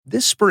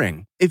This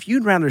spring, if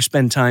you'd rather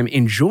spend time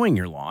enjoying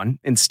your lawn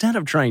instead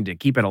of trying to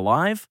keep it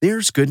alive,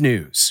 there's good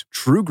news.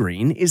 True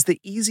Green is the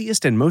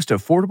easiest and most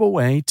affordable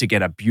way to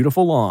get a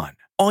beautiful lawn.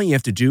 All you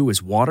have to do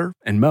is water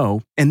and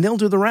mow, and they'll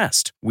do the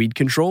rest. Weed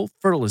control,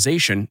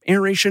 fertilization,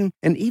 aeration,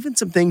 and even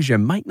some things you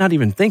might not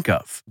even think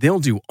of. They'll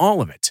do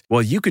all of it,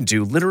 while you can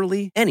do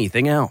literally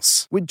anything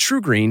else. With True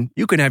Green,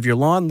 you can have your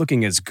lawn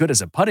looking as good as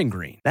a putting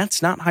green.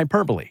 That's not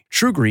hyperbole.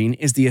 True Green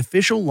is the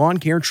official lawn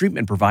care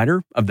treatment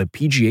provider of the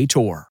PGA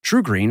Tour.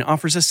 True Green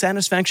offers a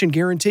satisfaction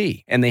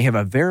guarantee, and they have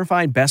a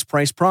verified best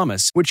price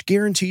promise, which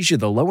guarantees you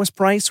the lowest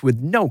price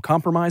with no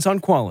compromise on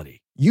quality.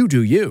 You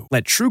do you.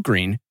 Let True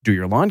Green do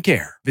your lawn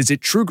care. Visit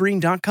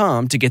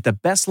truegreen.com to get the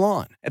best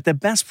lawn at the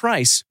best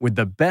price with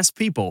the best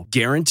people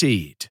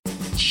guaranteed.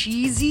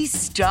 Cheesy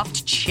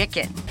stuffed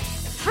chicken.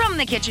 From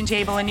the kitchen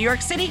table in New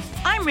York City,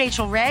 I'm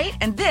Rachael Ray,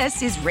 and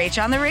this is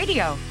Rach on the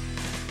Radio.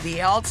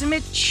 The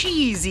ultimate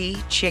cheesy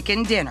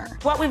chicken dinner.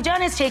 What we've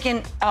done is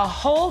taken a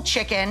whole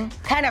chicken,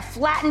 kind of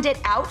flattened it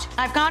out.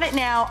 I've got it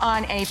now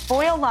on a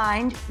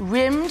foil-lined,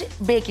 rimmed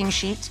baking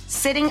sheet,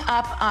 sitting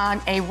up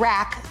on a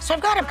rack. So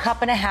I've got a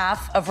cup and a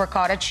half of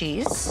ricotta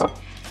cheese.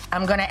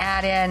 I'm gonna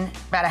add in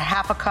about a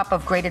half a cup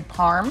of grated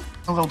parm,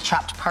 a little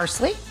chopped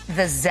parsley,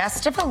 the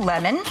zest of a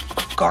lemon,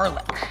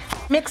 garlic.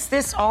 Mix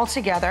this all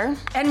together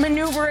and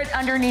maneuver it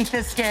underneath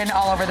the skin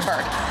all over the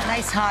bird.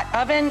 Nice hot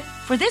oven.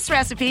 For this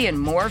recipe and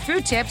more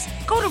food tips,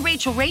 go to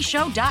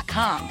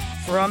RachelRayShow.com.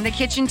 From the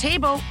kitchen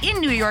table in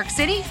New York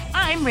City,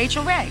 I'm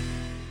Rachael Ray.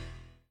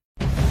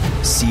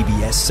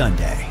 CBS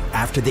Sunday,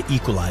 after The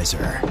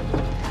Equalizer.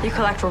 You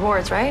collect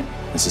rewards, right?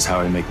 This is how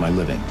I make my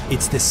living.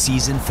 It's the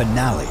season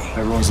finale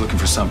Everyone's looking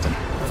for something.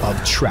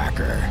 of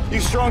Tracker. You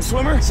strong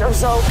swimmer?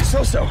 So-so.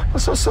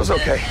 So-so's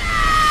okay.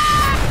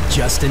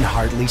 Justin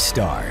Hartley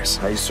stars.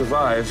 How you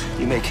survive,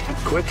 you make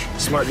quick,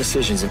 smart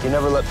decisions, and you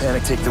never let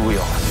panic take the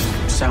wheel.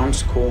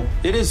 Sounds cool.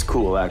 It is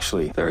cool,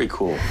 actually. Very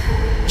cool.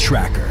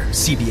 Tracker,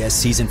 CBS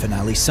season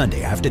finale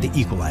Sunday after The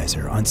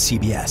Equalizer on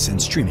CBS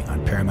and streaming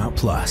on Paramount+.